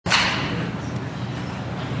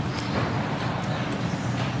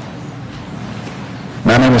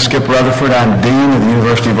My name is Skip Rutherford. I'm Dean of the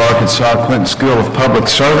University of Arkansas Clinton School of Public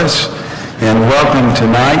Service, and welcome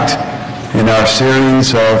tonight in our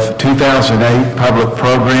series of 2008 public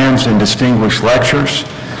programs and distinguished lectures.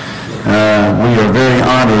 We are very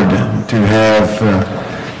honored to have a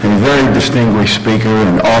very distinguished speaker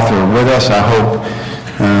and author with us. I hope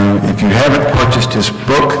if you haven't purchased his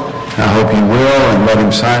book, I hope you will, and let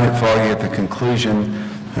him sign it for you at the conclusion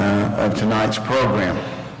of tonight's program.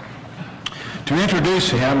 To introduce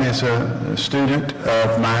him is a student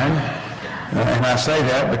of mine, and I say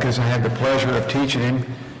that because I had the pleasure of teaching him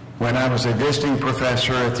when I was a visiting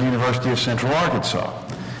professor at the University of Central Arkansas,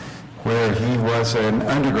 where he was an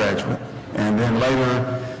undergraduate, and then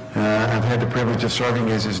later I've had the privilege of serving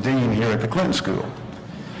as his dean here at the Clinton School.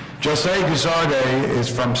 José Guzarde is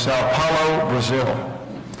from Sao Paulo, Brazil,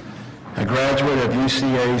 a graduate of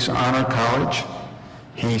UCA's Honor College.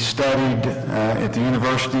 He studied at the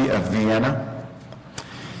University of Vienna.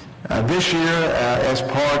 This year, as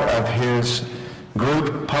part of his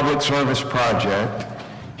group public service project,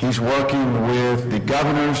 he's working with the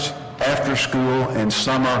Governor's After School and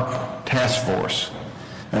Summer Task Force,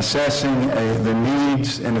 assessing the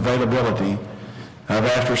needs and availability of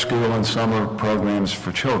after school and summer programs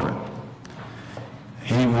for children.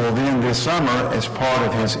 He will then this summer, as part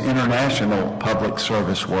of his international public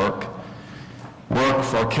service work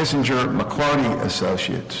for Kissinger McClarty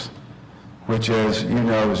Associates, which, as you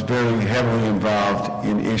know, is very heavily involved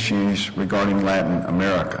in issues regarding Latin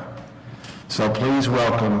America. So please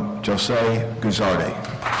welcome José Guzarde.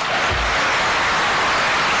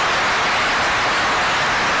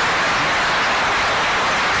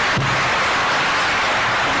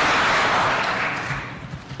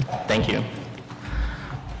 Thank you.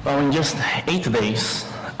 Well, in just 8 days,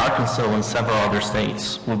 Arkansas and several other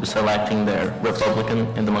states will be selecting their Republican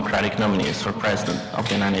and Democratic nominees for President of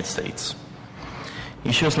the United States.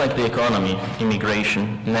 Issues like the economy,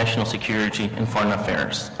 immigration, national security, and foreign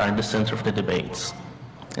affairs are at the center of the debates,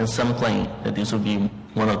 and some claim that this will be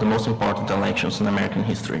one of the most important elections in American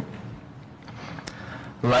history.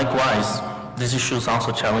 Likewise, these issues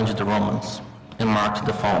also challenged the Romans and marked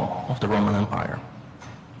the fall of the Roman Empire.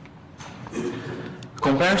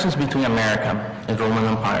 Comparisons between America and the Roman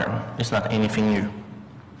Empire is not anything new,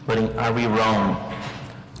 but in Are We Rome,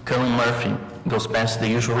 Cullen Murphy goes past the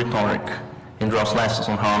usual rhetoric and draws lessons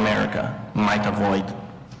on how America might avoid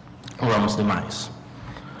Rome's demise.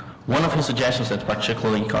 One of his suggestions that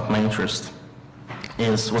particularly caught my interest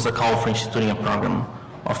was a call for instituting a program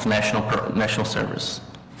of national service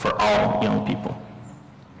for all young people.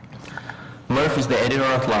 Murphy is the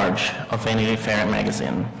editor-at-large of Vanity Fair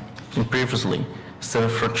magazine, and previously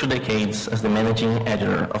served for 2 decades as the managing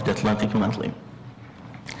editor of the Atlantic Monthly.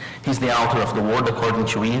 He's the author of The World According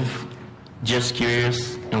to Eve, Just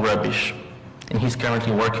Curious, and Rubbish, and he's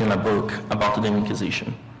currently working on a book about the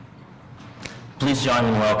Inquisition. Please join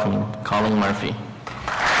me in welcoming Cullen Murphy.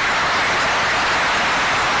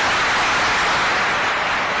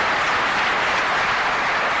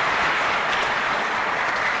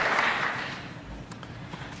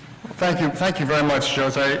 Thank you very much,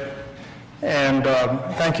 Jose, and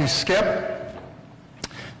thank you, Skip,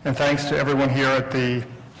 and thanks to everyone here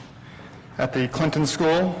at the Clinton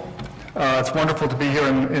School. It's wonderful to be here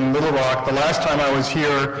in Little Rock. The last time I was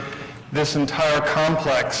here, this entire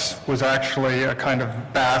complex was actually a kind of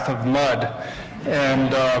bath of mud,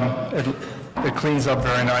 and it cleans up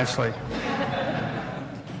very nicely.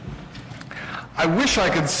 I wish I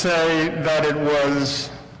could say that it was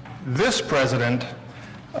this president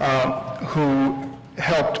who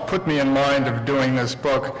helped put me in mind of doing this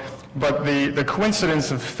book, but the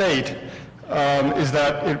coincidence of fate is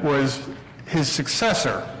that it was his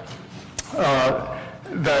successor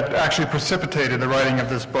that actually precipitated the writing of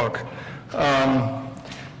this book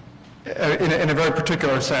in a very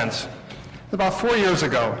particular sense. About 4 years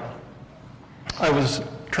ago, I was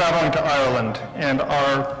traveling to Ireland, and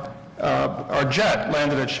our jet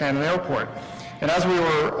landed at Shannon Airport. And as we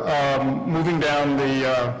were moving down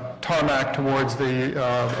the tarmac towards the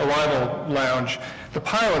arrival lounge, the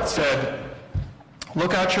pilot said,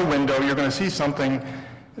 "Look out your window, you're going to see something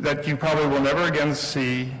that you probably will never again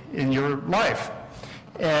see in your life."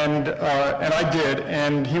 And I did,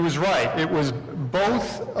 and he was right. It was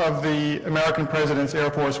both of the American president's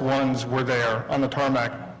Air Force Ones were there on the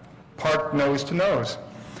tarmac, parked nose to nose.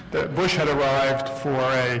 Bush had arrived for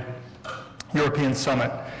a European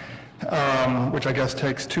summit, which I guess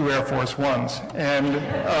takes 2 Air Force Ones. And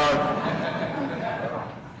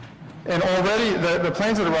already, the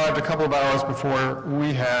planes had arrived a couple of hours before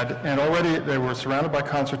we had, and already they were surrounded by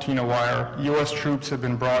concertina wire. U.S. troops had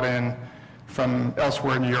been brought in from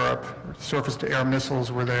elsewhere in Europe. Surface-to-air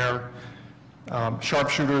missiles were there.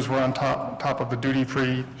 Sharpshooters were on top of the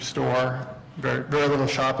duty-free store. Very little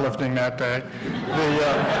shoplifting that day. The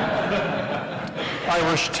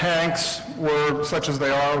Irish tanks were, such as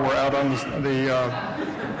they are, were out on the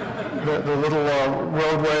little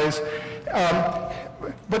roadways.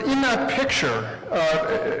 But in that picture,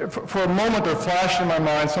 for a moment there flashed in my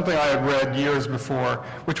mind something I had read years before,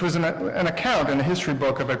 which was an account in a history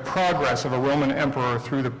book of a progress of a Roman emperor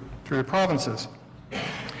through the provinces.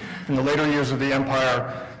 In the later years of the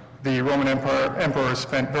empire, the Roman emperor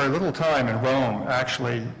spent very little time in Rome.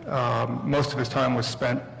 Actually, most of his time was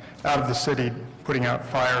spent out of the city, putting out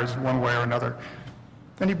fires one way or another.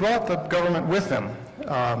 And he brought the government with him.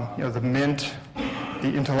 The mint,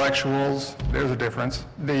 the intellectuals, there's a difference,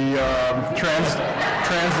 the translators,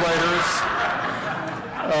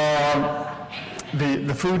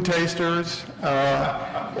 the food tasters,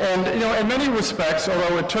 and in many respects,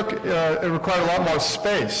 although it required a lot more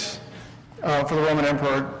space for the Roman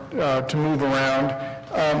emperor to move around,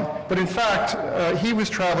 but in fact, he was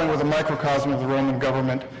traveling with a microcosm of the Roman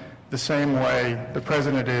government the same way the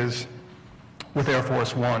president is with Air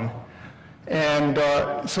Force One. And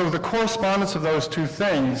so the correspondence of those two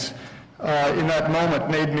things in that moment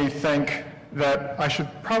made me think that I should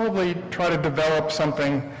probably try to develop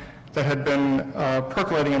something that had been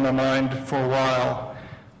percolating in my mind for a while,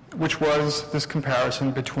 which was this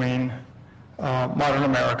comparison between modern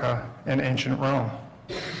America and ancient Rome.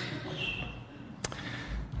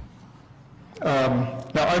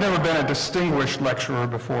 Now, I've never been a distinguished lecturer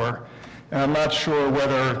before, and I'm not sure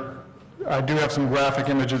whether I do have some graphic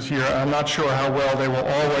images here. I'm not sure how well they will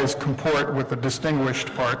always comport with the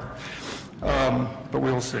distinguished part, but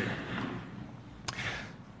we will see.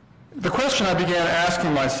 The question I began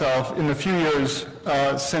asking myself in the few years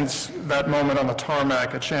since that moment on the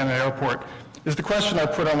tarmac at Shannon Airport is the question I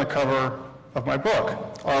put on the cover of my book,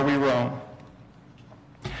 Are We Rome?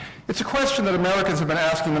 It's a question that Americans have been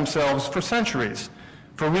asking themselves for centuries,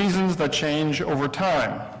 for reasons that change over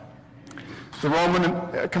time. The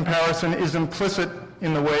Roman comparison is implicit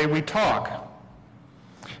in the way we talk.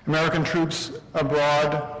 American troops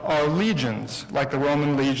abroad are legions, like the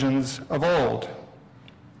Roman legions of old.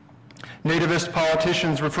 Nativist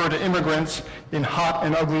politicians refer to immigrants in hot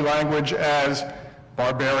and ugly language as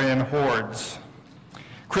barbarian hordes.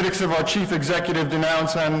 Critics of our chief executive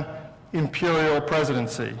denounce an imperial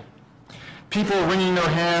presidency. People wringing their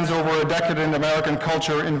hands over a decadent American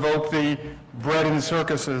culture invoke the bread and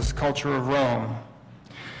circuses culture of Rome.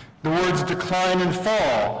 The words decline and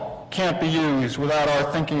fall can't be used without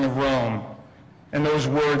our thinking of Rome. And those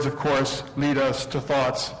words, of course, lead us to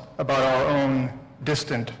thoughts about our own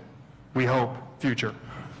distant, we hope, future.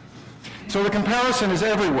 So the comparison is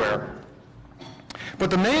everywhere. But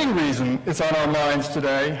the main reason it's on our minds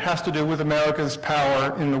today has to do with America's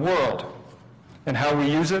power in the world and how we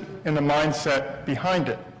use it and the mindset behind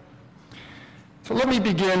it. So let me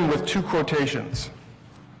begin with two quotations.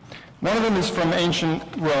 One of them is from ancient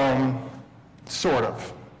Rome, sort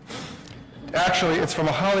of. Actually, it's from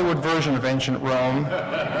a Hollywood version of ancient Rome.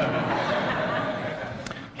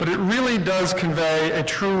 But it really does convey a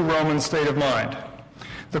true Roman state of mind.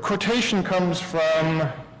 The quotation comes from,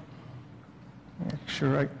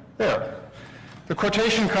 there. The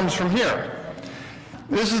quotation comes from here.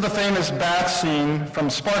 This is the famous bath scene from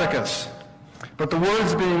Spartacus. But the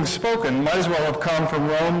words being spoken might as well have come from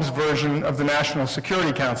Rome's version of the National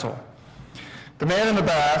Security Council. The man in the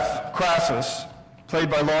bath, Crassus, played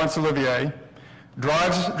by Laurence Olivier,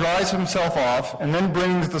 dries himself off and then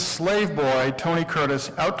brings the slave boy, Tony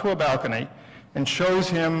Curtis, out to a balcony and shows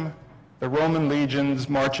him the Roman legions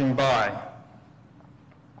marching by.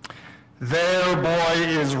 There, boy,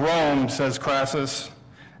 is Rome, says Crassus.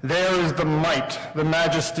 There is the might, the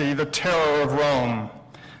majesty, the terror of Rome.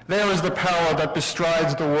 There is the power that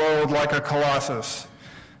bestrides the world like a colossus.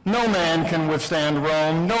 No man can withstand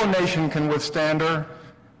Rome, no nation can withstand her,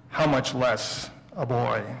 how much less a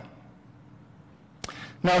boy.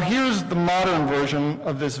 Now here's the modern version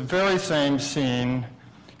of this very same scene,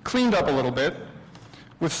 cleaned up a little bit,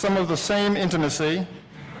 with some of the same intimacy,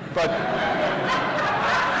 but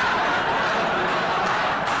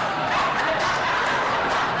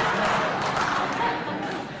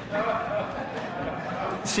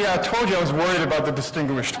see, I told you I was worried about the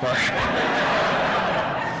distinguished part.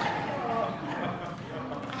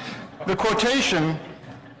 The quotation,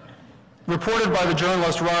 reported by the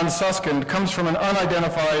journalist Ron Suskind, comes from an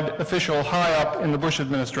unidentified official high up in the Bush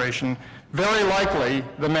administration, very likely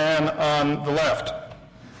the man on the left.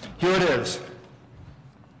 Here it is.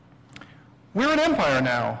 We're an empire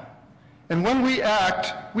now, And when we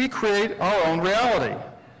act, we create our own reality.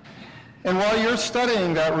 And while you're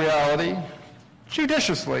studying that reality,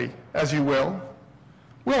 judiciously, as you will,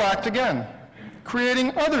 we'll act again,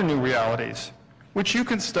 creating other new realities, which you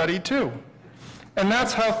can study too. And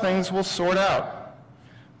that's how things will sort out.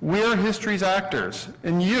 We're history's actors,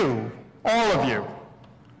 and you, all of you,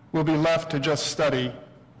 will be left to just study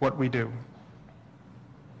what we do.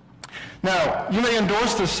 Now, you may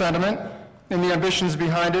endorse this sentiment and the ambitions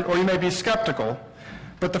behind it, or you may be skeptical,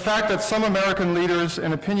 but the fact that some American leaders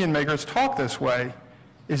and opinion makers talk this way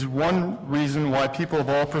is one reason why people of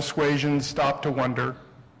all persuasions stop to wonder,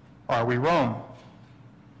 are we Rome?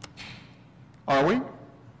 Are we?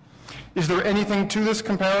 Is there anything to this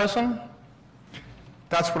comparison?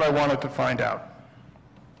 That's what I wanted to find out.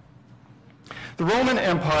 The Roman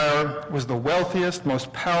Empire was the wealthiest,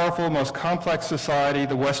 most powerful, most complex society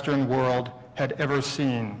the Western world had ever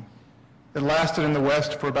seen. It lasted in the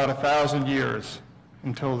West for about 1,000 years,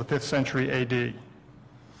 until the 5th century AD.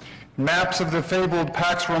 Maps of the fabled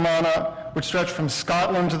Pax Romana, which stretch from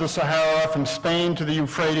Scotland to the Sahara, from Spain to the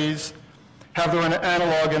Euphrates, have their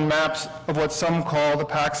analog in maps of what some call the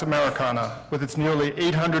Pax Americana, with its nearly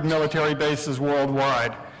 800 military bases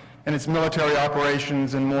worldwide and its military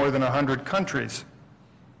operations in more than 100 countries.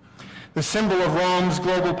 The symbol of Rome's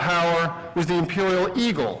global power was the imperial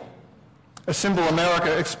eagle, a symbol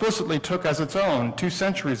America explicitly took as its own 2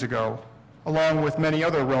 centuries ago, along with many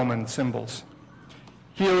other Roman symbols.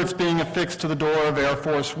 Here it's being affixed to the door of Air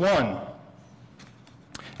Force One.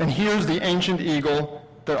 And here's the ancient eagle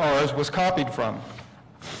that ours was copied from.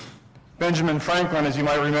 Benjamin Franklin, as you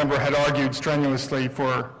might remember, had argued strenuously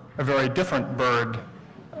for a very different bird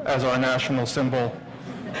as our national symbol,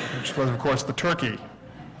 which was, of course, the turkey.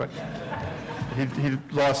 But he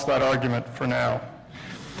lost that argument for now.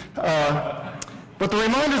 But the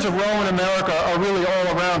reminders of Rome and America are really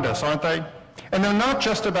all around us, aren't they? And they're not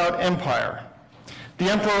just about empire. The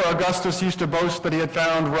Emperor Augustus used to boast that he had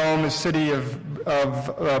found Rome a city of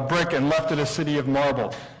brick and left it a city of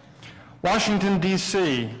marble. Washington,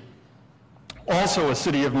 D.C., also a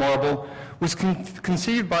city of marble, was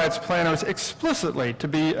conceived by its planners explicitly to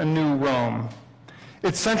be a new Rome.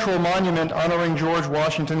 Its central monument honoring George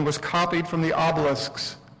Washington was copied from the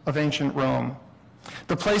obelisks of ancient Rome.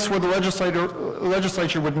 The place where the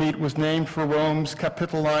legislature would meet was named for Rome's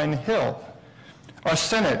Capitoline Hill. Our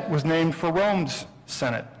Senate was named for Rome's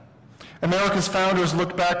Senate. America's founders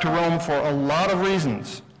looked back to Rome for a lot of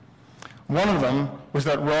reasons. One of them was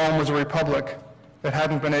that Rome was a republic that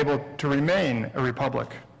hadn't been able to remain a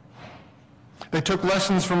republic. They took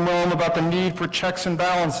lessons from Rome about the need for checks and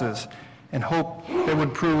balances and hoped they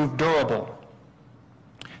would prove durable.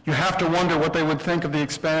 You have to wonder what they would think of the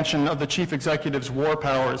expansion of the chief executive's war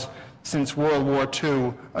powers since World War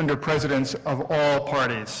II under presidents of all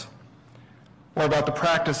parties, or about the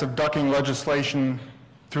practice of ducking legislation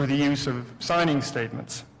through the use of signing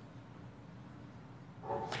statements.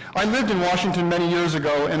 I lived in Washington many years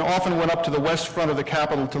ago and often went up to the west front of the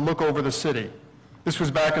Capitol to look over the city. This was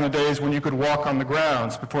back in the days when you could walk on the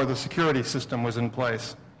grounds before the security system was in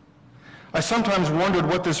place. I sometimes wondered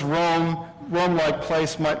what this Rome-like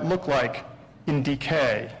place might look like in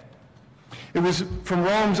decay. It was from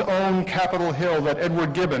Rome's own Capitol Hill that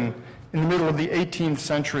Edward Gibbon, in the middle of the 18th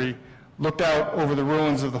century, looked out over the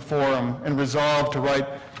ruins of the Forum and resolved to write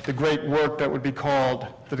the great work that would be called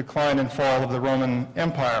The Decline and Fall of the Roman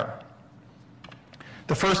Empire.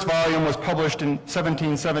 The first volume was published in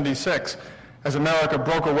 1776 as America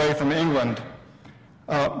broke away from England.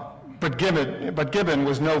 But Gibbon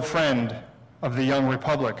was no friend of the young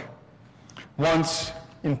republic. Once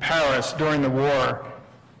in Paris during the war,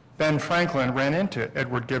 Ben Franklin ran into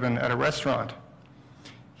Edward Gibbon at a restaurant.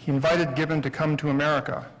 He invited Gibbon to come to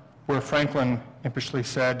America, where Franklin impishly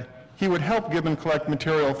said he would help Gibbon collect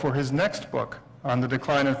material for his next book on the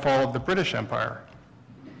decline and fall of the British Empire.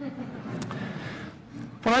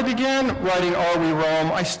 When I began writing Are We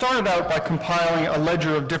Rome, I started out by compiling a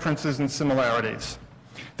ledger of differences and similarities.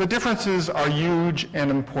 The differences are huge and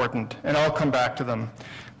important, and I'll come back to them.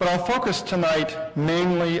 But I'll focus tonight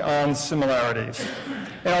mainly on similarities.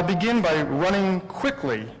 And I'll begin by running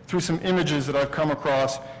quickly through some images that I've come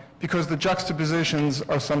across because the juxtapositions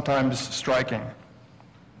are sometimes striking.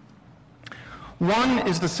 One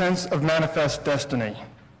is the sense of manifest destiny.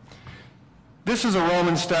 This is a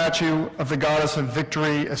Roman statue of the goddess of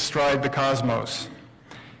victory astride the cosmos.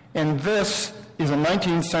 And this is a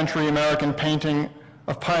 19th century American painting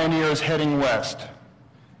of pioneers heading west.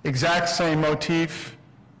 Exact same motif,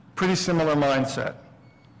 pretty similar mindset.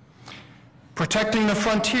 Protecting the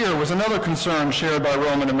frontier was another concern shared by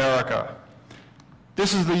Roman America.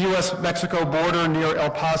 This is the U.S.-Mexico border near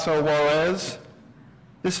El Paso, Juarez.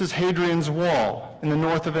 This is Hadrian's Wall in the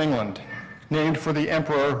north of England, named for the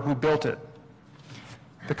emperor who built it.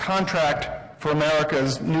 The contract for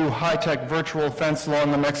America's new high-tech virtual fence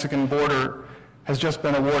along the Mexican border has just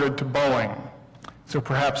been awarded to Boeing. So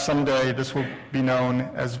perhaps someday this will be known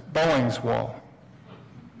as Boeing's Wall.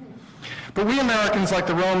 But we Americans, like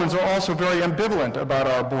the Romans, are also very ambivalent about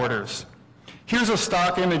our borders. Here's a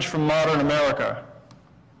stock image from modern America,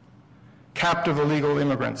 captive illegal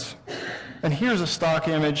immigrants. And here's a stock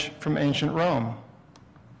image from ancient Rome,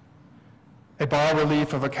 a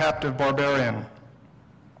bas-relief of a captive barbarian.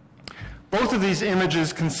 Both of these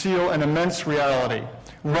images conceal an immense reality.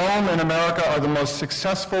 Rome and America are the most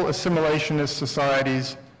successful assimilationist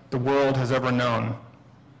societies the world has ever known,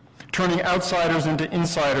 turning outsiders into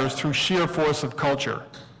insiders through sheer force of culture.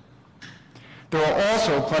 There are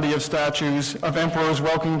also plenty of statues of emperors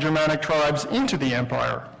welcoming Germanic tribes into the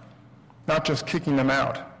empire, not just kicking them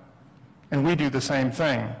out. And we do the same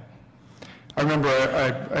thing. I remember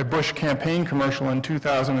a Bush campaign commercial in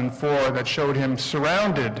 2004 that showed him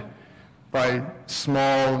surrounded by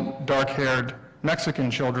small, dark-haired Mexican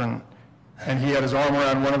children, and he had his arm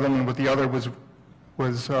around one of them, and with the other was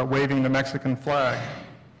waving the Mexican flag.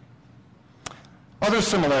 Other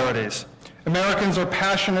similarities. Americans are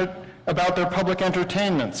passionate about their public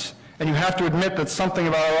entertainments, and you have to admit that something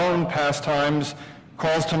of our own pastimes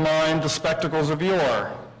calls to mind the spectacles of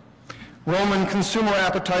yore. Roman consumer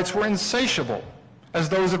appetites were insatiable, as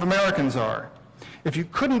those of Americans are. If you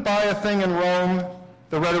couldn't buy a thing in Rome,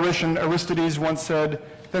 the rhetorician Aristides once said,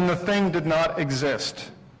 then the thing did not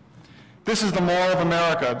exist. This is the Mall of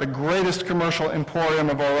America, the greatest commercial emporium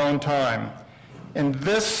of our own time. And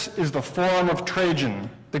this is the Forum of Trajan,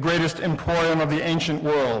 the greatest emporium of the ancient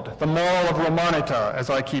world, the Mall of Romanita, as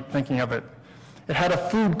I keep thinking of it. It had a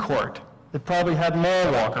food court. It probably had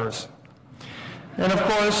mall walkers. And of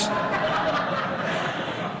course,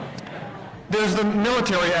 there's the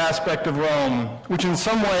military aspect of Rome, which in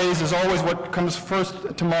some ways is always what comes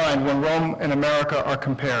first to mind when Rome and America are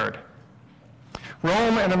compared.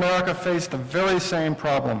 Rome and America face the very same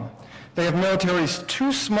problem. They have militaries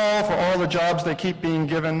too small for all the jobs they keep being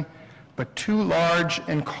given, but too large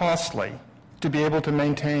and costly to be able to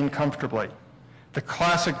maintain comfortably. The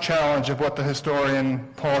classic challenge of what the historian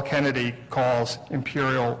Paul Kennedy calls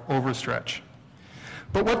imperial overstretch.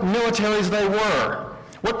 But what militaries they were,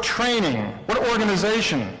 what training, what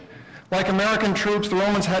organization. Like American troops, the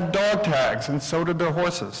Romans had dog tags, and so did their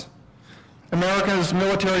horses. America's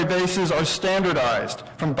military bases are standardized,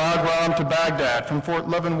 from Bagram to Baghdad, from Fort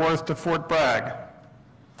Leavenworth to Fort Bragg.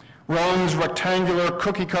 Rome's rectangular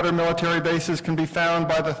cookie-cutter military bases can be found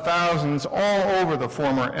by the thousands all over the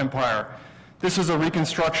former empire. This is a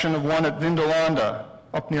reconstruction of one at Vindolanda,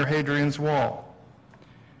 up near Hadrian's Wall.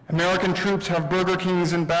 American troops have Burger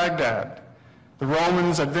Kings in Baghdad. The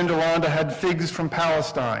Romans at Vindolanda had figs from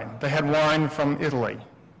Palestine. They had wine from Italy.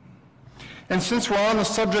 And since we're on the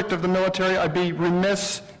subject of the military, I'd be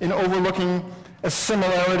remiss in overlooking a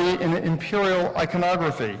similarity in imperial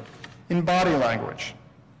iconography, in body language.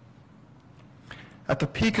 At the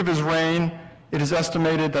peak of his reign, it is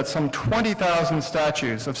estimated that some 20,000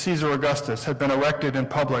 statues of Caesar Augustus had been erected in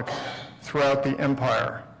public throughout the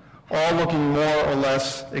empire, all looking more or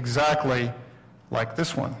less exactly like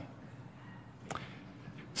this one.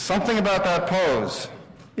 Something about that pose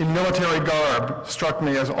in military garb struck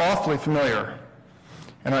me as awfully familiar,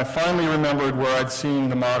 and I finally remembered where I'd seen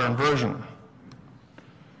the modern version.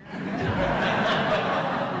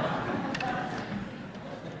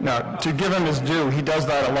 Now, to give him his due, he does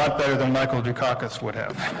that a lot better than Michael Dukakis would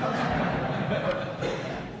have.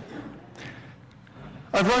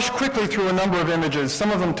 I've rushed quickly through a number of images, some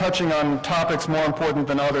of them touching on topics more important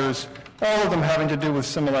than others, all of them having to do with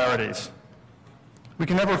similarities. We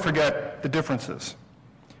can never forget the differences.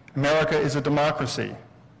 America is a democracy,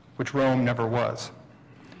 which Rome never was.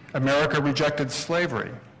 America rejected slavery,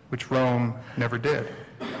 which Rome never did.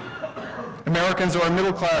 Americans are a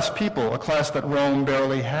middle-class people, a class that Rome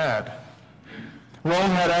barely had. Rome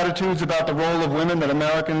had attitudes about the role of women that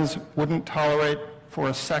Americans wouldn't tolerate for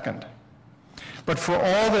a second. But for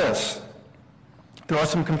all this, there are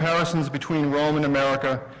some comparisons between Rome and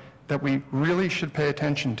America that we really should pay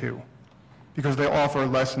attention to, because they offer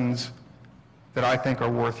lessons that I think are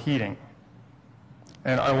worth heeding.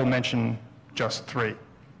 And I will mention just three.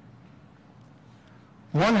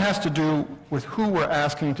 One has to do with who we're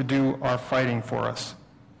asking to do our fighting for us.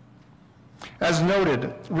 As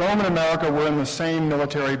noted, Rome and America were in the same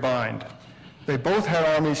military bind. They both had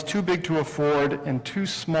armies too big to afford and too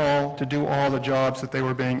small to do all the jobs that they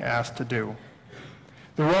were being asked to do.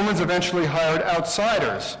 The Romans eventually hired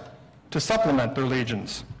outsiders to supplement their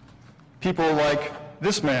legions. People like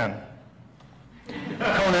this man,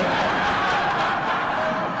 Conan.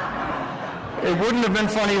 It wouldn't have been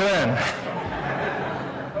funny then.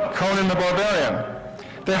 Conan the Barbarian.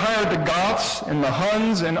 They hired the Goths and the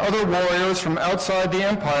Huns and other warriors from outside the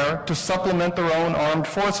empire to supplement their own armed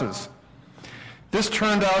forces. This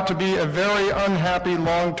turned out to be a very unhappy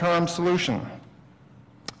long-term solution.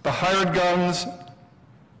 The hired guns,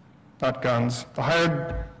 not guns, the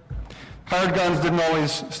hired guns didn't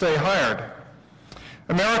always stay hired.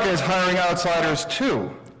 America is hiring outsiders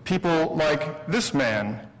too, people like this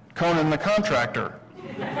man, Conan the Contractor.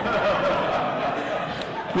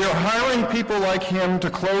 We are hiring people like him to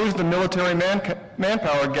close the military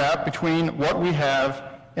manpower gap between what we have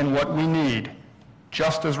and what we need,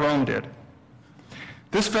 just as Rome did.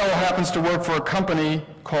 This fellow happens to work for a company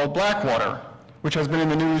called Blackwater, which has been in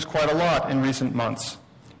the news quite a lot in recent months,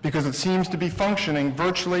 because it seems to be functioning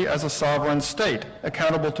virtually as a sovereign state,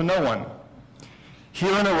 accountable to no one.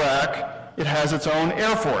 Here in Iraq, it has its own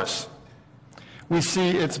air force. We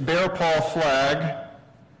see its bear paw flag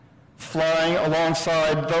flying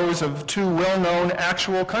alongside those of two well-known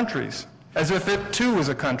actual countries, as if it too is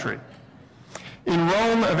a country. In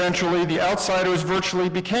Rome, eventually, the outsiders virtually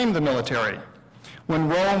became the military. When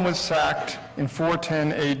Rome was sacked in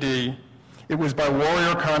 410 AD, it was by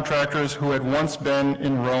warrior contractors who had once been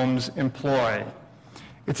in Rome's employ.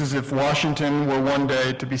 It's as if Washington were one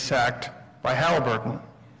day to be sacked by Halliburton.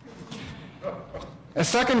 A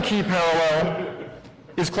second key parallel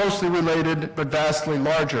is closely related but vastly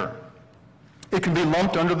larger. It can be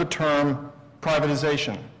lumped under the term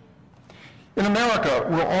privatization. In America,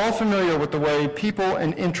 we're all familiar with the way people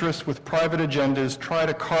and interests with private agendas try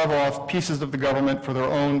to carve off pieces of the government for their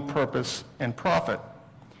own purpose and profit.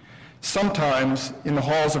 Sometimes, in the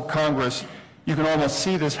halls of Congress, you can almost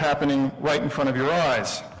see this happening right in front of your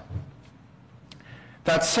eyes.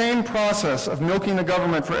 That same process of milking the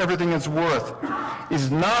government for everything it's worth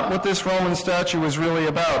is not what this Roman statue is really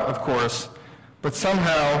about, of course, but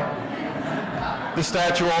somehow the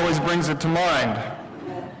statue always brings it to mind.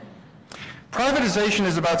 Privatization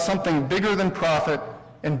is about something bigger than profit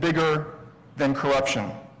and bigger than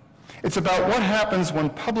corruption. It's about what happens when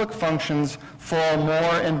public functions fall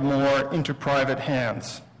more and more into private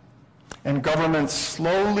hands, and government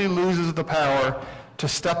slowly loses the power to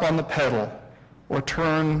step on the pedal or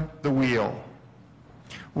turn the wheel.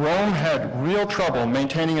 Rome had real trouble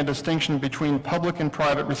maintaining a distinction between public and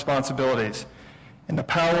private responsibilities, and the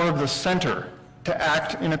power of the center to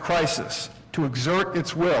act in a crisis, to exert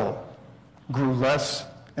its will, grew less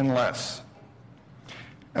and less.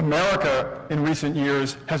 America, in recent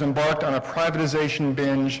years, has embarked on a privatization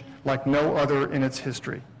binge like no other in its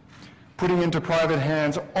history, putting into private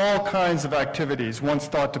hands all kinds of activities once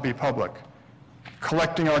thought to be public: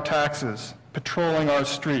 collecting our taxes, patrolling our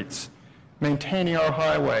streets, maintaining our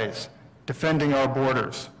highways, defending our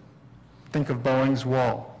borders. Think of Boeing's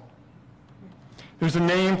Wall. There's a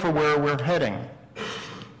name for where we're heading.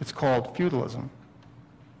 It's called feudalism.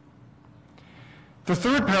 The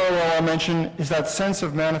third parallel I'll mention is that sense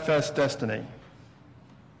of manifest destiny.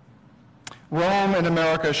 Rome and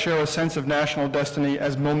America share a sense of national destiny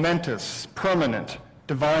as momentous, permanent,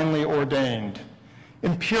 divinely ordained.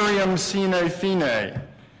 Imperium sine fine,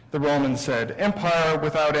 the Romans said, empire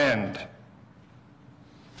without end.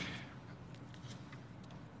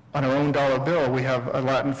 On our own dollar bill, we have a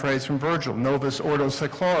Latin phrase from Virgil, novus ordo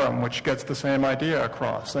seclorum, which gets the same idea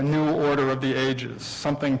across, a new order of the ages,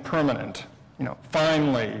 something permanent.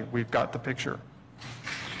 Finally, we've got the picture.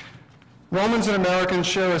 Romans and Americans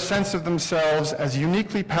share a sense of themselves as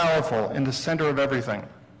uniquely powerful in the center of everything.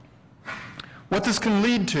 What this can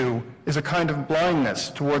lead to is a kind of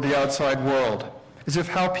blindness toward the outside world, as if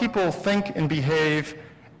how people think and behave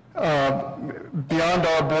beyond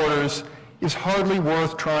our borders is hardly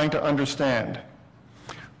worth trying to understand.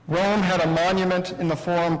 Rome had a monument in the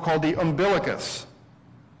Forum called the Umbilicus,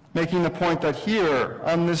 making the point that here,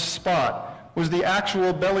 on this spot, was the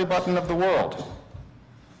actual belly button of the world.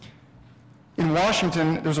 In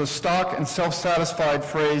Washington, there's a stock and self-satisfied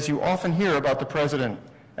phrase you often hear about the president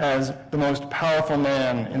as the most powerful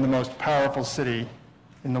man in the most powerful city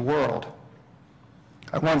in the world.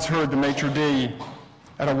 I once heard the maitre d'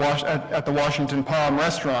 at the Washington Palm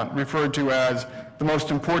restaurant referred to as the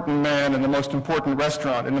most important man in the most important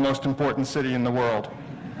restaurant in the most important city in the world.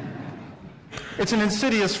 It's an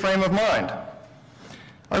insidious frame of mind.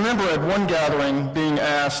 I remember at one gathering being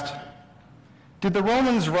asked, did the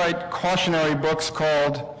Romans write cautionary books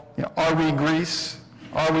called, Are We Greece?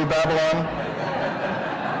 Are We Babylon?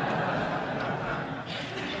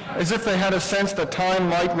 as if they had a sense that time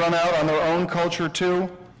might run out on their own culture too.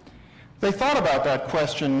 They thought about that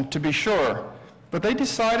question, to be sure, but they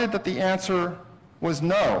decided that the answer was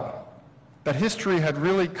no, that history had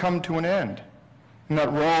really come to an end, and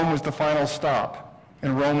that Rome was the final stop,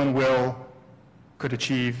 and Roman will could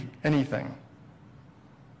achieve anything.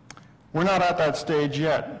 We're not at that stage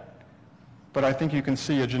yet, but I think you can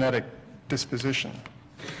see a genetic disposition.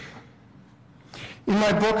 In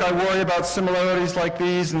my book, I worry about similarities like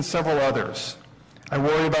these and several others. I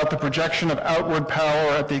worry about the projection of outward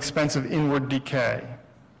power at the expense of inward decay.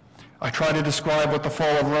 I try to describe what the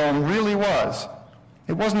fall of Rome really was.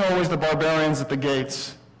 It wasn't always the barbarians at the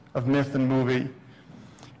gates of myth and movie,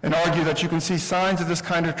 and argue that you can see signs of this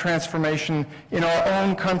kind of transformation in our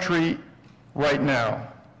own country right now.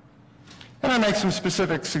 And I make some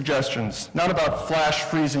specific suggestions, not about flash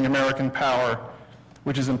freezing American power,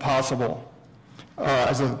 which is impossible,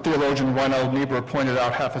 as the theologian Reinhold Niebuhr pointed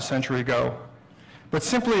out half a century ago, but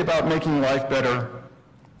simply about making life better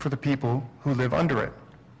for the people who live under it.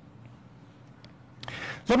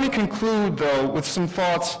 Let me conclude, though, with some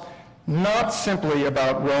thoughts not simply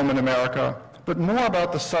about Rome and America, but more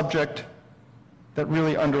about the subject that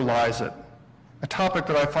really underlies it, a topic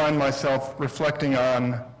that I find myself reflecting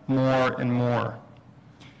on more and more.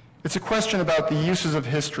 It's a question about the uses of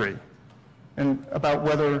history and about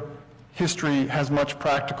whether history has much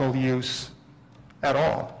practical use at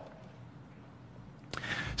all.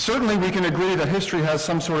 Certainly we can agree that history has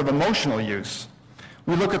some sort of emotional use.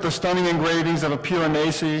 We look at the stunning engravings of a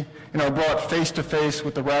Piranesi and are brought face to face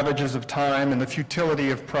with the ravages of time and the futility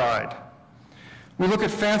of pride. We look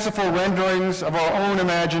at fanciful renderings of our own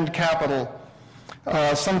imagined capital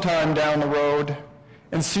sometime down the road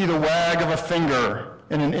and see the wag of a finger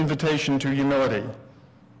in an invitation to humility.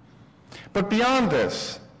 But beyond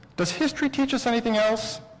this, does history teach us anything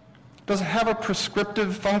else? Does it have a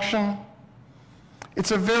prescriptive function?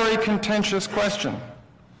 It's a very contentious question.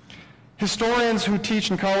 Historians who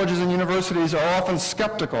teach in colleges and universities are often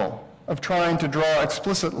skeptical of trying to draw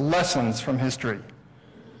explicit lessons from history.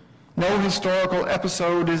 No historical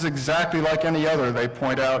episode is exactly like any other, they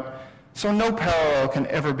point out, so no parallel can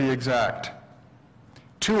ever be exact.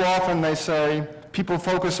 Too often, they say, people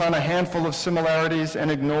focus on a handful of similarities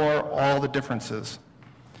and ignore all the differences.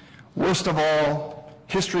 Worst of all,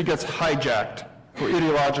 history gets hijacked for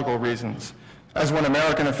ideological reasons, as when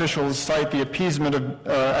American officials cite the appeasement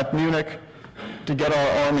at Munich to get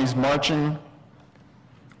our armies marching,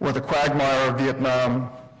 or the quagmire of Vietnam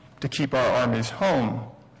to keep our armies home.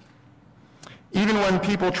 Even when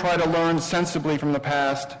people try to learn sensibly from the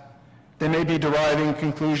past, they may be deriving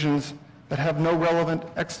conclusions that have no relevant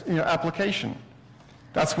application.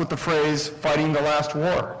 That's what the phrase "fighting the last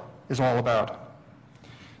war" is all about.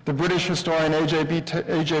 The British historian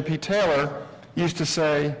A.J.P. Taylor used to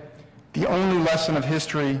say, "The only lesson of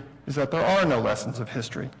history is that there are no lessons of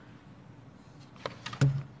history."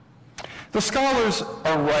 The scholars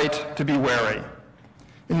are right to be wary.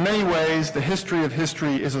 In many ways, the history of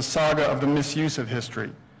history is a saga of the misuse of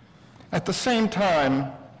history. At the same time,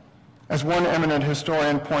 as one eminent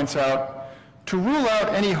historian points out, to rule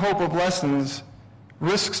out any hope of lessons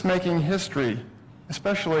risks making history,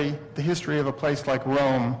 especially the history of a place like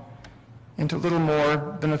Rome, into little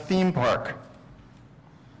more than a theme park.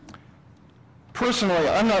 Personally,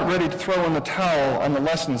 I'm not ready to throw in the towel on the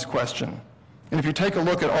lessons question. And if you take a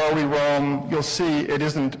look at Are We Rome, you'll see it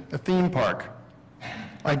isn't a theme park.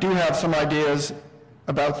 I do have some ideas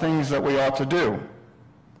about things that we ought to do.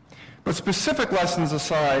 But specific lessons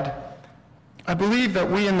aside, I believe that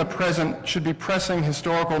we in the present should be pressing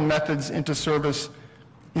historical methods into service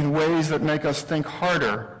in ways that make us think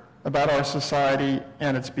harder about our society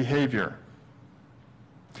and its behavior.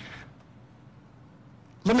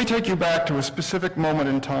 Let me take you back to a specific moment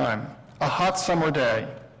in time, a hot summer day,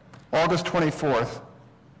 August 24th,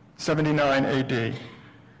 79 AD.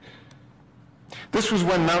 This was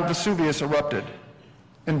when Mount Vesuvius erupted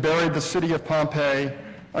and buried the city of Pompeii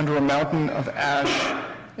under a mountain of ash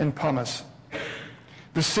and pumice.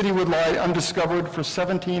 The city would lie undiscovered for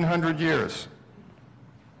 1,700 years.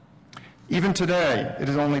 Even today, it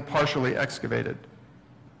is only partially excavated.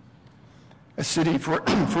 A city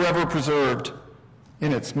forever preserved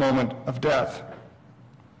in its moment of death.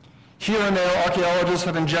 Here and there, archaeologists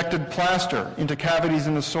have injected plaster into cavities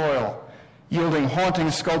in the soil, yielding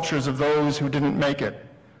haunting sculptures of those who didn't make it: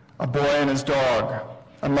 a boy and his dog,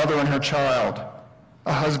 a mother and her child,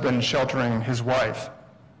 a husband sheltering his wife.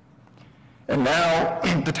 And now,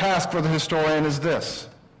 the task for the historian is this.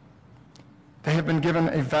 They have been given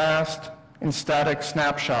a vast and static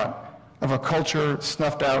snapshot of a culture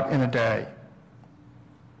snuffed out in a day.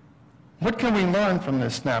 What can we learn from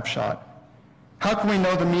this snapshot? How can we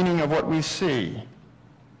know the meaning of what we see?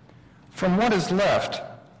 From what is left,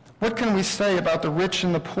 what can we say about the rich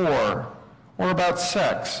and the poor, or about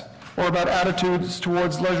sex, or about attitudes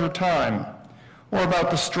towards leisure time, or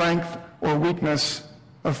about the strength or weakness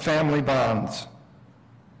of family bonds?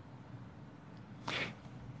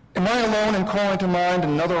 Am I alone in calling to mind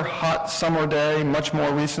another hot summer day much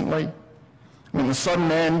more recently, when the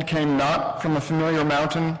sudden end came not from a familiar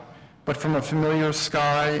mountain, but from a familiar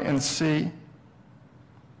sky and sea?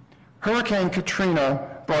 Hurricane Katrina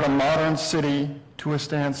brought a modern city to a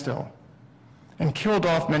standstill and killed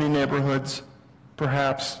off many neighborhoods,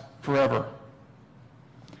 perhaps forever.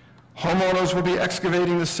 Homeowners will be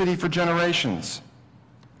excavating the city for generations.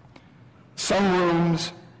 Some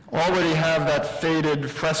rooms already have that faded,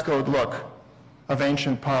 frescoed look of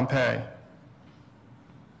ancient Pompeii.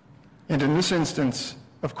 And in this instance,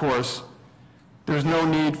 of course, there's no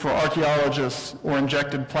need for archaeologists or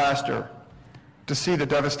injected plaster to see the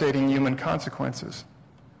devastating human consequences.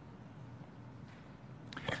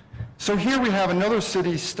 So here we have another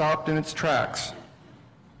city stopped in its tracks.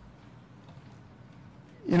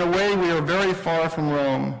 In a way, we are very far from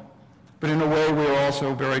Rome, but in a way, we are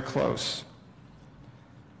also very close.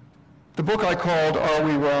 The book I called Are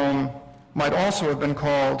We Rome might also have been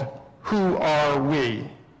called Who Are We?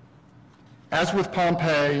 As with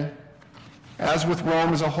Pompeii, as with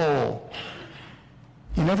Rome as a whole,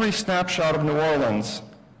 in every snapshot of New Orleans,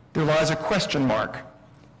 there lies a question mark,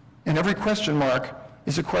 and every question mark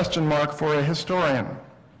is a question mark for a historian.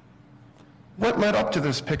 What led up to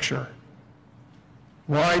this picture?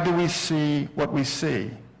 Why do we see what we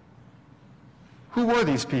see? Who were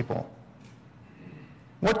these people?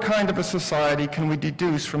 What kind of a society can we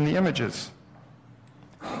deduce from the images?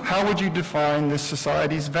 How would you define this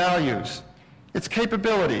society's values, its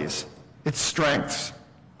capabilities, its strengths,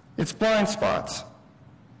 its blind spots?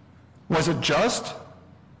 Was it just?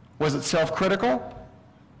 Was it self-critical?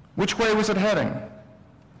 Which way was it heading?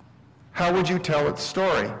 How would you tell its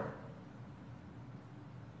story?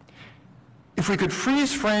 If we could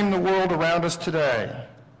freeze frame the world around us today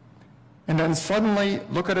and then suddenly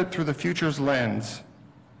look at it through the future's lens,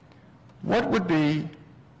 what would be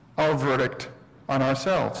our verdict on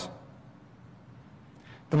ourselves?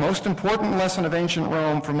 The most important lesson of ancient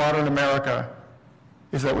Rome for modern America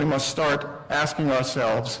is that we must start asking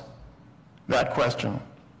ourselves that question.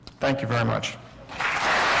 Thank you very much.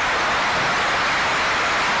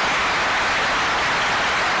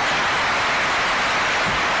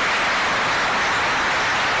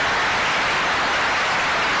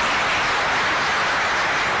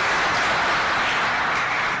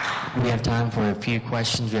 We have time for a few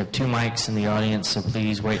questions. We have 2 mics in the audience, so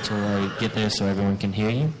please wait till I get there so everyone can hear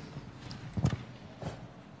you.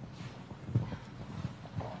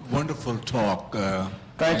 Wonderful talk.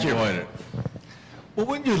 Thank you. Enjoyed it. Well,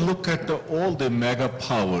 when you look at all the mega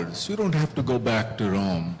powers, you don't have to go back to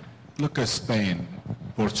Rome. Look at Spain,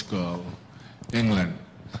 Portugal, England.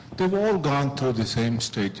 They've all gone through the same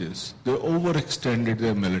stages. They overextended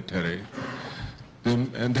their military,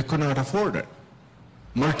 and they could not afford it.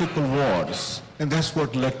 Multiple wars, and that's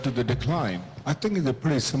what led to the decline. I think it's a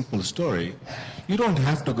pretty simple story. You don't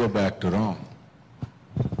have to go back to Rome.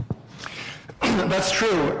 That's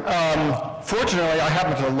true. Fortunately, I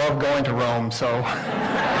happen to love going to Rome, so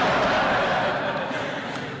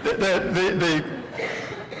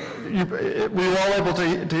were you all able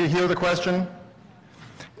to hear the question?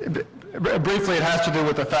 Briefly, it has to do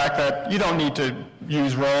with the fact that you don't need to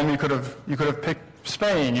use Rome. You could have picked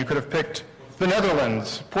Spain. You could have picked the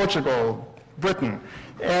Netherlands, Portugal, Britain,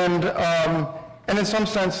 and in some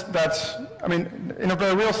sense, in a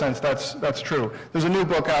very real sense, that's true. There's a new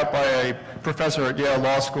book out by a professor at Yale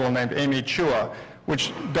Law School named Amy Chua,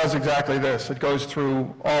 which does exactly this. It goes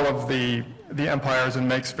through all of the empires and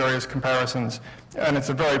makes various comparisons, and it's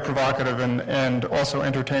a very provocative and also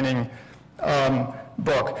entertaining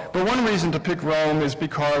book. But one reason to pick Rome is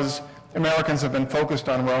because Americans have been focused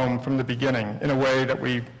on Rome from the beginning in a way that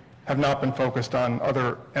we have not been focused on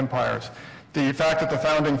other empires. The fact that the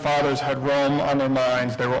founding fathers had Rome on their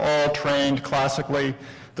minds, they were all trained classically.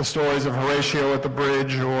 The stories of Horatio at the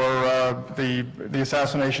bridge, or the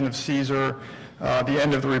assassination of Caesar, the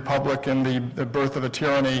end of the Republic and the birth of a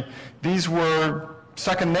tyranny, these were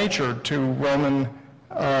second nature to Roman,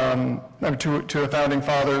 to the founding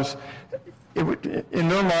fathers. In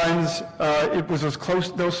their minds, it was as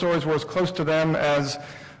close; those stories were as close to them as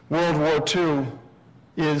World War II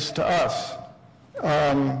is to us,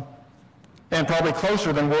 and probably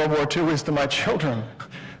closer than World War II is to my children.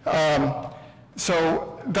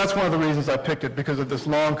 So that's one of the reasons I picked it, because of this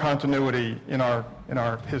long continuity in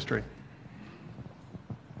our history.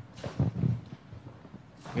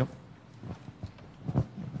 Yep.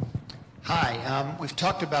 Hi, we've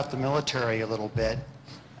talked about the military a little bit.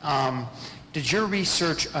 Did your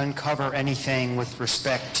research uncover anything with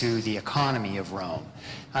respect to the economy of Rome?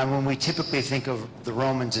 When we typically think of the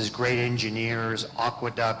Romans as great engineers,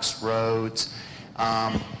 aqueducts, roads,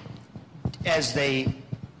 as they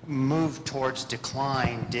moved towards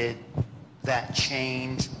decline, did that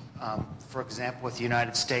change? For example, with the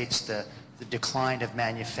United States, the decline of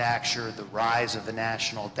manufacture, the rise of the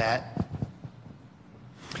national debt?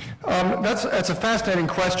 That's a fascinating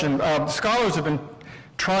question. Scholars have been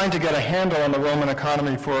trying to get a handle on the Roman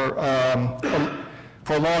economy for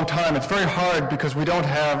a long time. It's very hard because we don't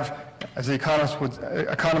have, as the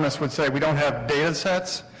economists would say, we don't have data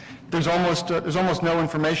sets. There's almost no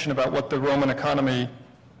information about what the Roman economy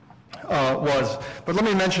was. But let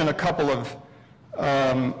me mention a couple of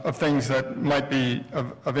things that might be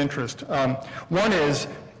of interest. One is,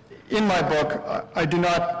 in my book, I do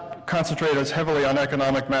not concentrate as heavily on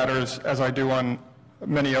economic matters as I do on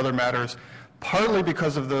many other matters, partly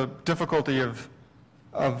because of the difficulty of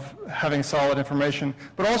having solid information,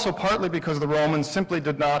 but also partly because the Romans simply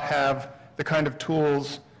did not have the kind of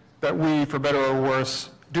tools that we, for better or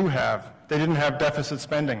worse, do have. They didn't have deficit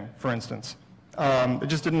spending, for instance. They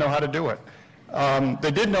just didn't know how to do it.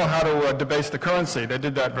 They did know how to debase the currency. They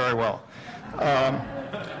did that very well.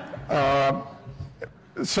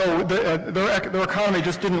 So their economy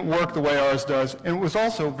just didn't work the way ours does, and it was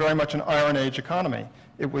also very much an Iron Age economy.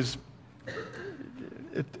 It was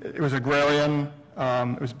agrarian.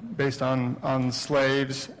 It was based on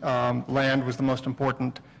slaves. Land was the most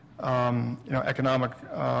important, economic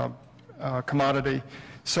commodity.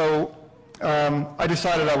 So I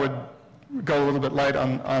decided I would go a little bit light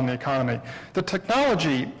on the economy. The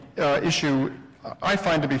technology issue I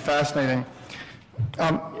find to be fascinating.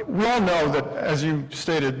 We all know that, as you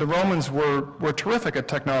stated, the Romans were terrific at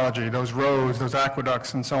technology. Those roads, those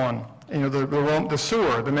aqueducts, and so on. The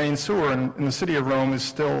sewer, the main sewer in the city of Rome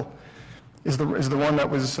is the one that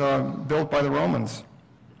was built by the Romans,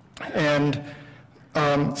 and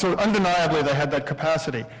so undeniably they had that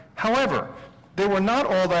capacity. However, they were not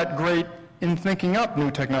all that great in thinking up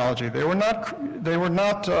new technology. They were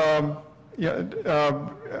not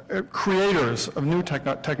creators of new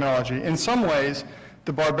technology. In some ways,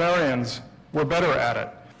 the barbarians were better at it,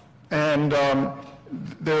 and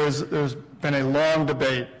there's been a long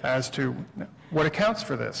debate as to what accounts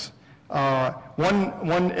for this.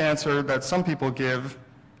 One answer that some people give,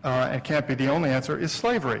 and can't be the only answer, is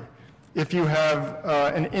slavery. If you have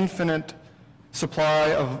an infinite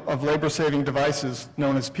supply of labor-saving devices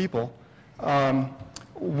known as people,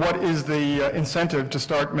 what is the incentive to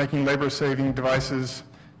start making labor-saving devices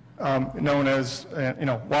known as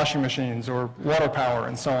washing machines or water power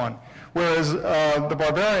and so on? Whereas the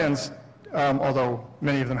barbarians, although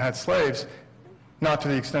many of them had slaves, not to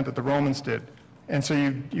the extent that the Romans did. And so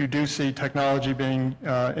you do see technology being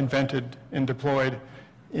invented and deployed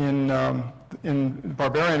in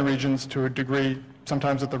barbarian regions to a degree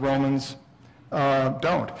sometimes that the Romans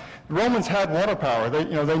don't. The Romans had water power.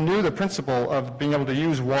 They knew the principle of being able to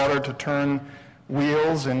use water to turn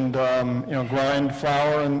wheels and grind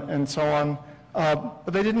flour and so on, but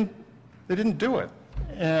they didn't do it.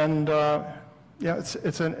 And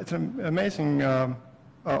it's an amazing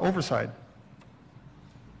oversight.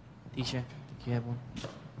 Tisha, do you have one?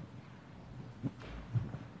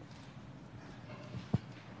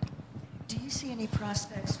 Do you see any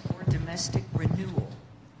prospects for domestic renewal?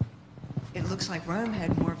 It looks like Rome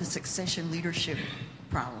had more of a succession leadership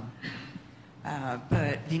problem,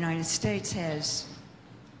 but the United States has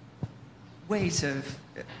ways of,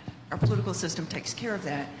 our political system takes care of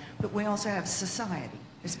that, but we also have society,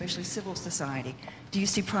 especially civil society. Do you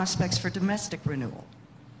see prospects for domestic renewal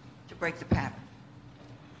to break the pattern?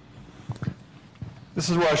 This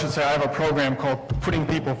is where I should say I have a program called Putting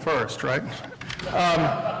People First, right?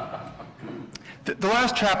 The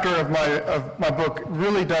last chapter of my book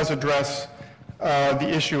really does address the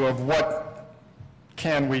issue of what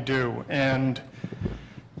can we do, and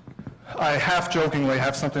I half-jokingly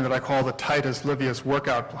have something that I call the Titus Livius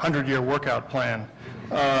 100-year workout plan.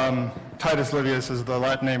 Titus Livius is the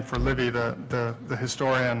Latin name for Livy, the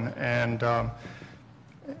historian, and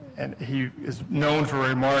he is known for a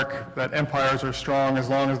remark that empires are strong as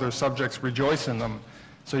long as their subjects rejoice in them.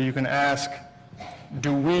 So you can ask,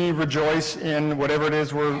 do we rejoice in whatever it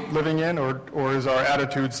is we're living in, or is our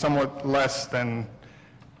attitude somewhat less than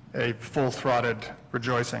a full-throated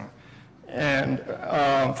rejoicing? And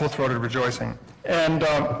full-throated rejoicing. And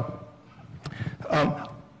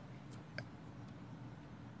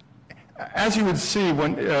As you would see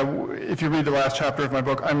when, if you read the last chapter of my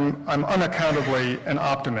book, I'm unaccountably an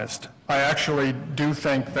optimist. I actually do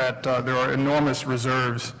think that there are enormous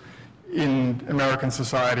reserves in American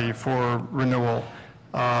society for renewal.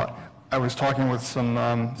 I was talking with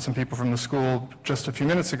some people from the school just a few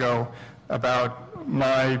minutes ago about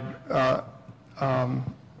my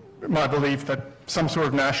belief that some sort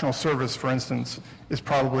of national service, for instance, is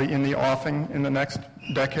probably in the offing in the next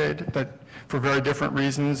decade, that for very different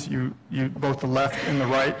reasons, both the left and the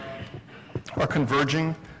right are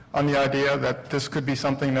converging on the idea that this could be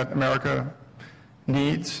something that America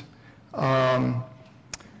needs. And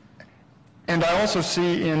I also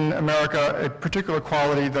see in America a particular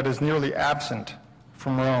quality that is nearly absent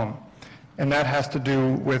from Rome, and that has to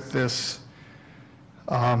do with this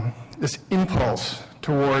impulse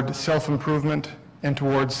toward self-improvement and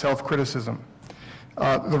toward self-criticism.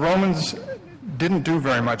 The Romans didn't do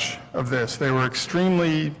very much of this. They were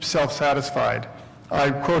extremely self-satisfied.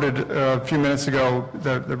 I quoted a few minutes ago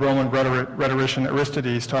the Roman rhetorician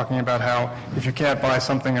Aristides talking about how if you can't buy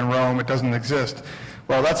something in Rome, it doesn't exist.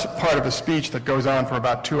 Well, that's part of a speech that goes on for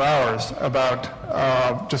about 2 hours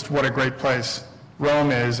about just what a great place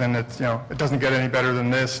Rome is, and it doesn't get any better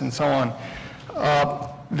than this, and so on.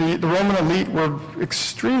 The Roman elite were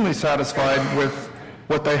extremely satisfied with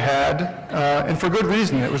what they had, and for good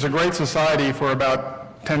reason. It was a great society for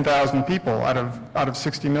about 10,000 people out of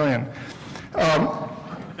 60 million.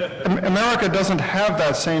 America doesn't have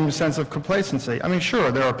that same sense of complacency. I mean,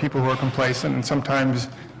 sure, there are people who are complacent, and sometimes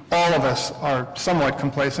all of us are somewhat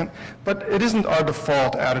complacent, but it isn't our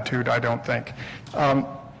default attitude, I don't think.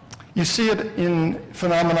 You see it in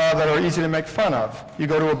phenomena that are easy to make fun of. You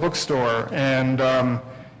go to a bookstore and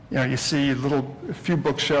you see a few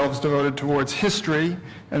bookshelves devoted towards history,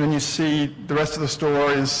 and then you see the rest of the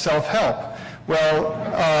store is self-help. Well,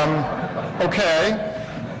 okay,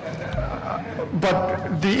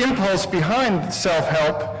 but the impulse behind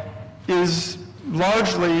self-help is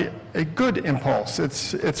largely a good impulse.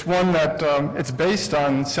 It's one that it's based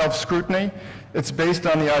on self-scrutiny. It's based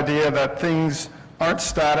on the idea that things aren't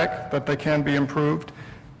static, that they can be improved.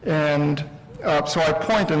 And so I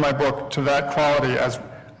point in my book to that quality as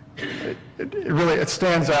it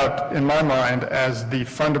stands out in my mind as the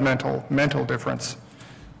fundamental mental difference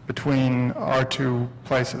between our two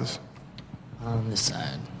places. On this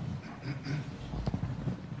side.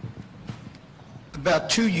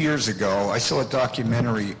 About 2 years ago, I saw a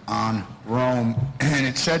documentary on Rome, and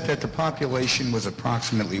it said that the population was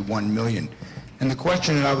approximately 1 million. And the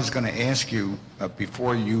question that I was going to ask you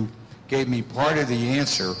before you gave me part of the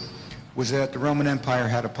answer was that the Roman Empire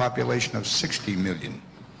had a population of 60 million.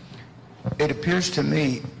 It appears to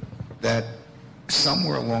me that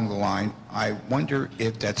somewhere along the line, I wonder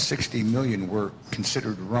if that 60 million were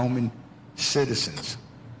considered Roman citizens.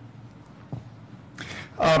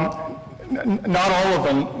 Not all of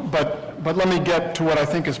them, but let me get to what I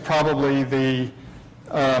think is probably the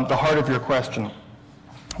heart of your question.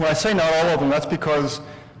 When I say not all of them, that's because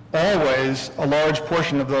always a large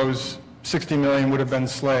portion of those 60 million would have been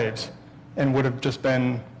slaves and would have just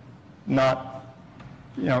been not,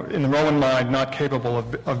 in the Roman mind, not capable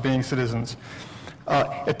of being citizens.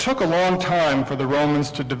 It took a long time for the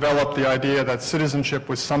Romans to develop the idea that citizenship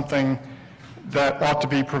was something that ought to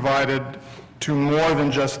be provided to more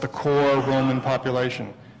than just the core Roman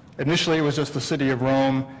population. Initially, it was just the city of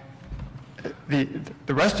Rome. The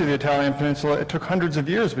rest of the Italian peninsula, it took hundreds of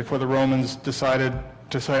years before the Romans decided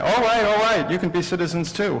to say, all right, you can be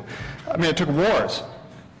citizens too. I mean, it took wars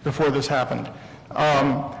before this happened.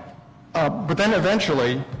 But then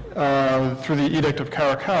eventually, through the Edict of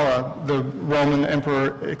Caracalla, the Roman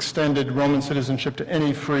emperor extended Roman citizenship to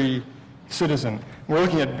any free citizen. We're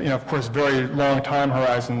looking at, of course, very long time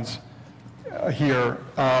horizons here,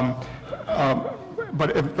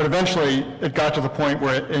 but eventually it got to the point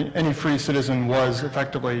where any free citizen was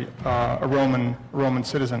effectively a Roman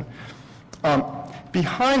citizen.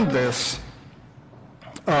 Behind this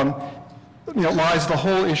lies the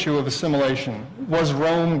whole issue of assimilation. Was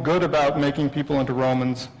Rome good about making people into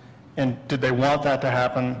Romans, and did they want that to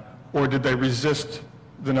happen, or did they resist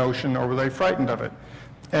the notion, or were they frightened of it?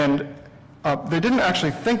 And they didn't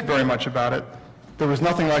actually think very much about it. There was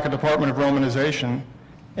nothing like a Department of Romanization,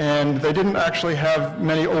 and they didn't actually have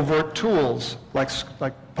many overt tools like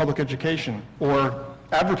public education or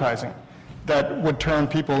advertising that would turn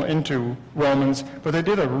people into Romans, but they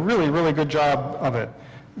did a really, really good job of it.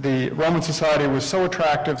 The Roman society was so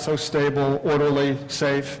attractive, so stable, orderly,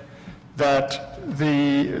 safe, that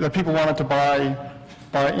people wanted to buy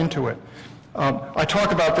into it. I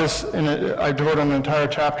talk about this, I devote an entire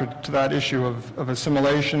chapter to that issue of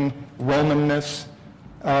assimilation, Romanness,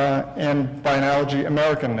 and by analogy,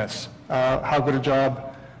 Americanness, how good a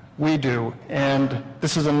job we do. And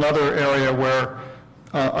this is another area where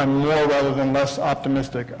I'm more rather than less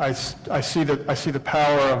optimistic. I see the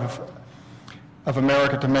power of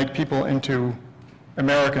America to make people into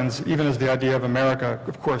Americans, even as the idea of America,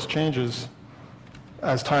 of course, changes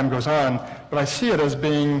as time goes on. But I see it as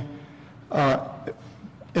being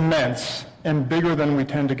immense and bigger than we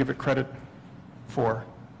tend to give it credit for.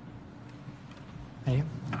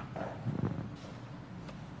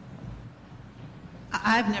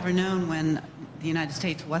 I've never known when the United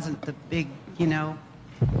States wasn't the big,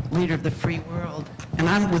 leader of the free world. And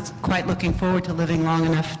I was quite looking forward to living long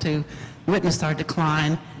enough to witness our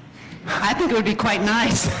decline. I think it would be quite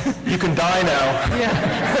nice. You can die now. Yeah.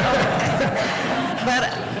 But,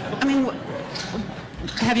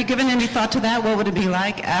 have you given any thought to that? What would it be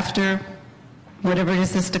like after whatever it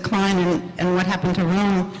is, this decline, and what happened to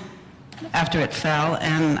Rome after it fell?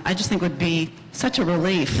 And I just think it would be such a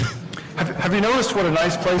relief. Have you noticed what a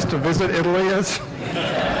nice place to visit Italy is?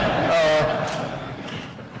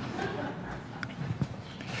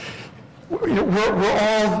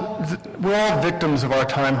 We're all victims of our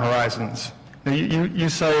time horizons. You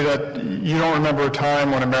say that you don't remember a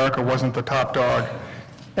time when America wasn't the top dog,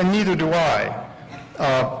 and neither do I.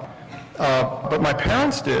 But my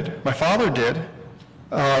parents did. My father did.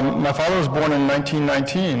 My father was born in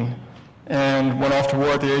 1919 and went off to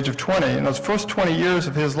war at the age of 20. In those first 20 years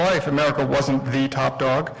of his life, America wasn't the top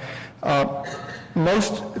dog. For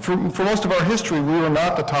most of our history, we were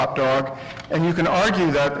not the top dog, and you can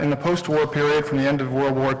argue that in the post-war period, from the end of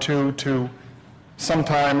World War II to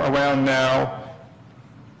sometime around now,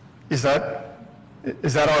 is that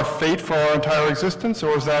our fate for our entire existence,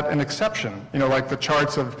 or is that an exception? Like the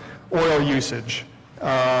charts of oil usage.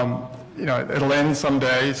 It'll end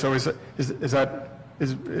someday. So is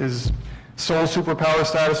sole superpower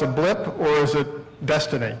status a blip, or is it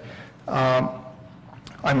destiny?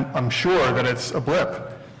 I'm sure that it's a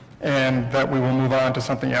blip, and that we will move on to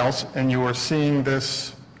something else. And you are seeing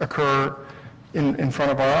this occur in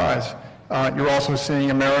front of our eyes. You're also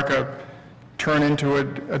seeing America turn into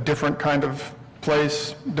a different kind of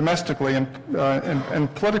place domestically and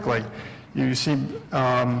politically. You see,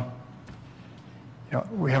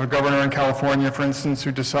 we have a governor in California, for instance,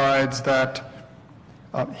 who decides that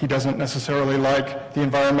he doesn't necessarily like the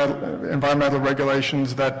environmental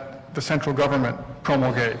regulations that the central government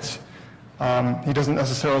promulgates. He doesn't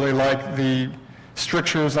necessarily like the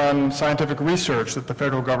strictures on scientific research that the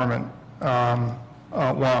federal government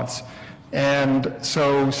wants. And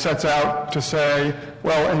so sets out to say,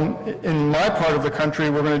 well, in my part of the country,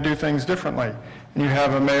 we're going to do things differently. And you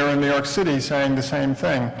have a mayor in New York City saying the same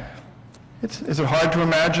thing. Is it hard to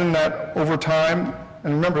imagine that over time,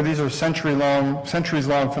 and remember, these are centuries-long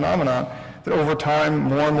phenomenon, that over time,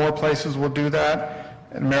 more and more places will do that,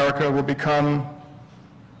 and America will become,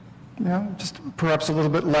 just perhaps a little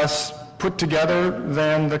bit less put together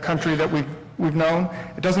than the country that we've known?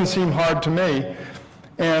 It doesn't seem hard to me.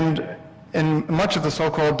 And much of the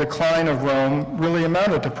so-called decline of Rome really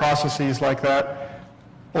amounted to processes like that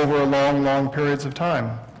over long, long periods of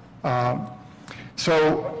time.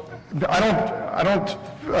 So I don't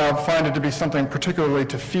find it to be something particularly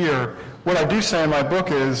to fear. What I do say in my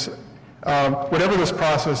book is, whatever this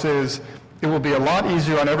process is, it will be a lot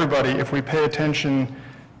easier on everybody if we pay attention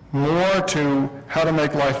more to how to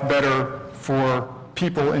make life better for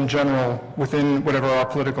people in general within whatever our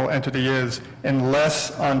political entity is, and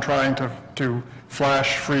less on trying to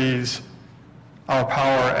flash freeze our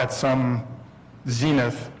power at some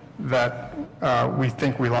zenith that we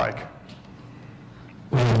think we like.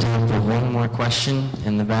 We have time for one more question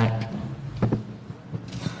in the back.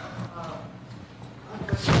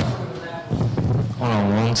 Hold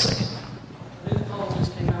on one second. A new poll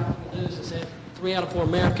just came out from the news that said 3 out of 4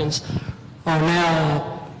 Americans are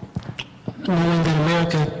now knowing that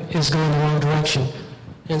America is going the wrong direction.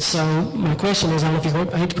 And so my question is, I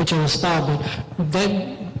hate to put you on the spot, but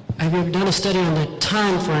have you ever done a study on the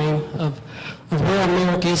time frame of where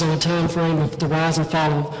America is on the time frame of the rise and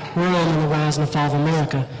fall of Rome and the rise and the fall of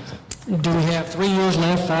America? Do we have 3 years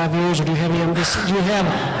left, 5 years, or do you have any?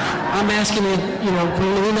 I'm asking you,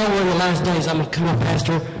 when we know we're in the last days. I'm a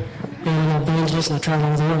pastor and an evangelist, and I travel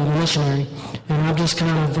all over the world, I'm a missionary. And I'm just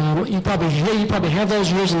kind of, you probably have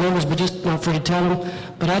those years and numbers, but just not free to tell them.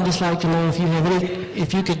 But I'd just like to know if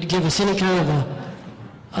you could give us any kind of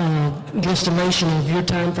a guesstimation of your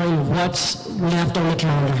time frame of what's left on the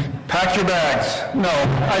calendar. Pack your bags. No,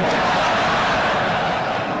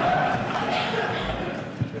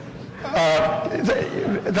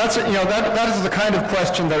 that is the kind of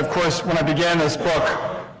question that, of course, when I began this book,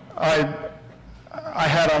 I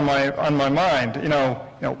had on my mind. You know,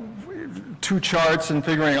 two charts and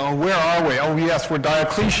figuring, oh, where are we? Oh, yes, we're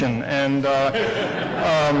Diocletian, and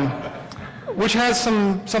which has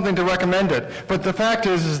something to recommend it. But the fact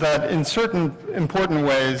is that in certain important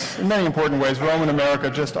ways, in many important ways, Rome and America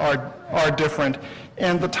just are different,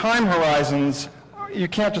 and the time horizons, you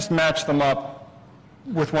can't just match them up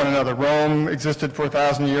with one another. Rome existed for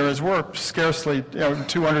 1,000 years. We're scarcely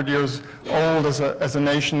 200 years old as a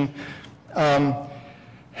nation.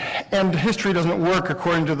 And history doesn't work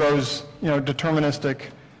according to those, deterministic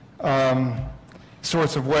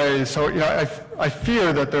sorts of ways. So, I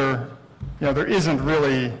fear that there isn't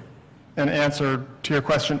really an answer to your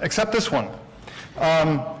question, except this one.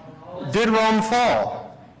 Did Rome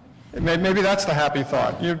fall? Maybe that's the happy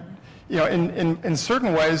thought. In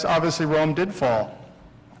certain ways, obviously, Rome did fall.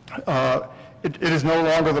 It is no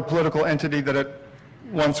longer the political entity that it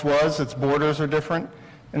once was. Its borders are different,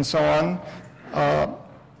 and so on.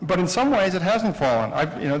 But in some ways, it hasn't fallen.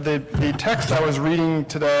 The text I was reading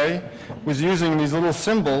today was using these little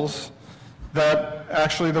symbols that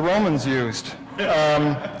actually the Romans used.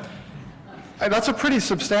 That's a pretty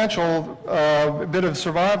substantial bit of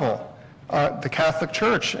survival. The Catholic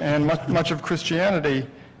Church and much of Christianity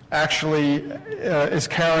actually is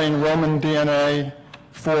carrying Roman DNA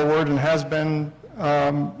forward and has been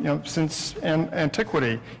since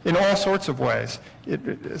antiquity in all sorts of ways.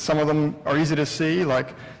 Some of them are easy to see,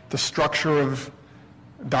 like the structure of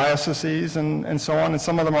dioceses and so on, and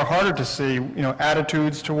some of them are harder to see,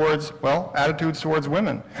 attitudes towards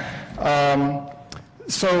women.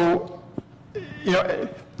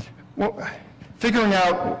 Figuring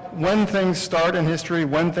out when things start in history,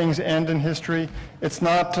 when things end in history, it's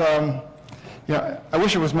not, I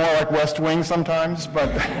wish it was more like West Wing sometimes, but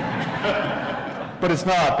but it's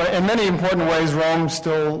not. But in many important ways, Rome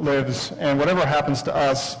still lives, and whatever happens to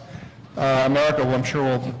us, America, I'm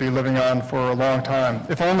sure, will be living on for a long time,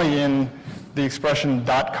 if only in the expression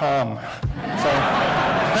 .com. So,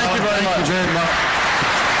 thank you very much.